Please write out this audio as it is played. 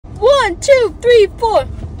1, 2, 3, 4.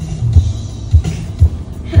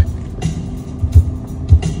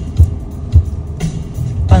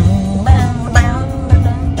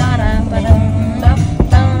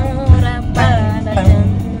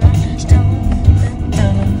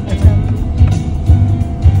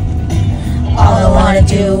 All I wanna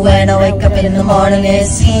do when I wake up in the morning is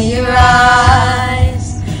see your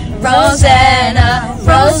eyes. Rosanna,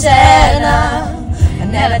 Rosanna, I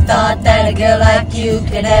never thought that a girl like you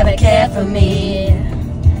could ever care for me.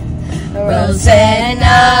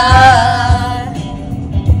 Rosanna.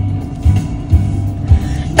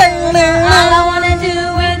 All I wanna do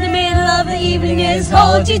in the middle of the evening is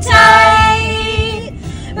hold you tight.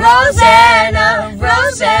 Rosanna,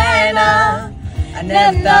 Rosanna, I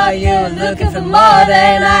never thought you were looking for more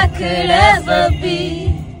than I could ever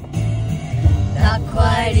be. Not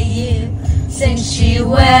quite a year since she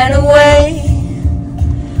went away.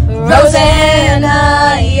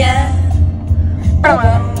 Rosanna, yeah.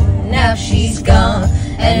 Now she's gone,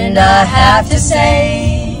 and I have to say,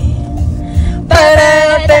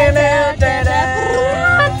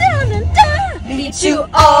 meet you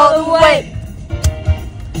all the way.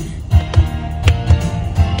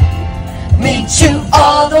 Meet you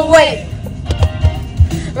all the way.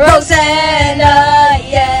 Rosanna,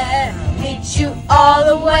 yeah. Meet you all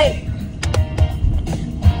the way.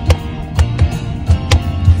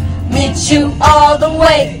 Meet you all the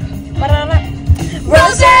way.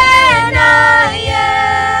 Rosanna,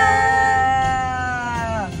 yeah.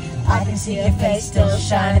 I can see your face still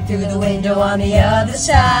shining through the window on the other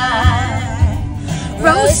side.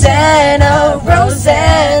 Rosanna,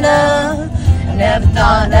 Rosanna, I never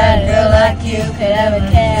thought that a girl like you could ever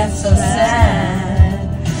care so sad.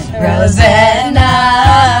 Rosanna.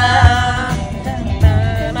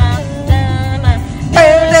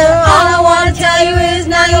 All I want to tell you is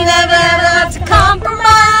now you'll never ever have to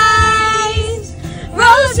compromise.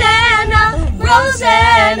 Rosanna,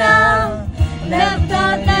 Rosanna, never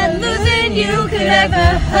thought that losing you could ever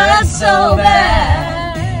hurt so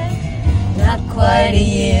bad. Not quite a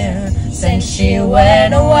year since she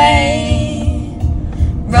went away.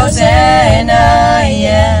 Rosanna,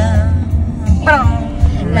 yeah.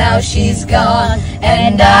 Now she's gone,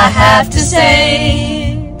 and I have to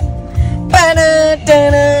say,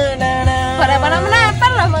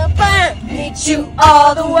 meet you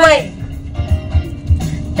all the way.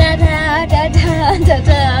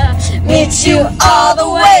 Meet you all the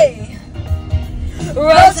way.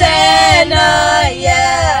 Rosanna,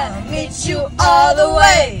 yeah. Meet you all the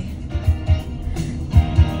way.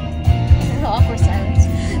 Awkward silence.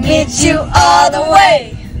 Meet you all the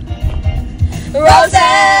way.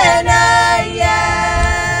 Rosanna, yeah.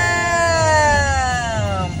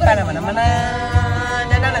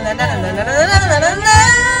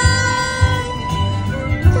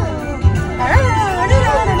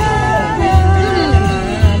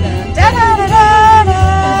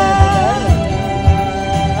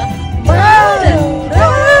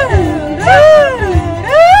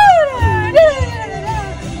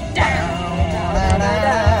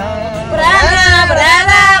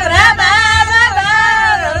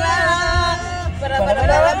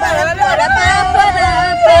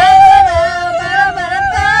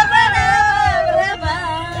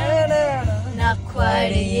 Not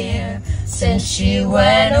quite a year since she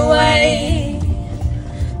went away.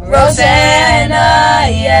 Rosanna,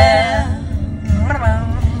 yeah.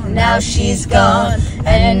 Now she's gone,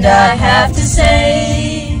 and I have to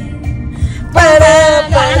say,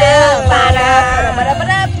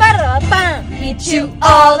 meet you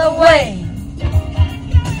all the way.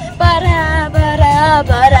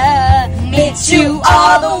 Meet you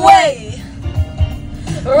all the way.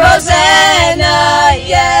 Rosanna,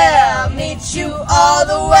 yeah. Meet you all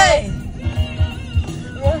the way.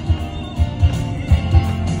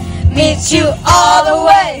 Meet you all the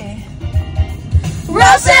way.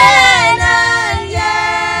 Rosanna,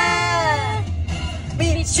 yeah.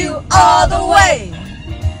 Meet you all the way.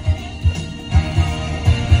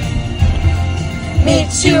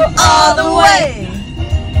 Meet you all the way.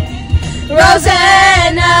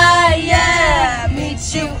 Rosanna, yeah.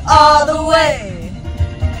 Meet you all the way.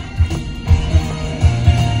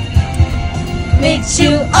 Meet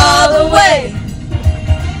you all the way.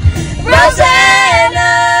 Rosanna.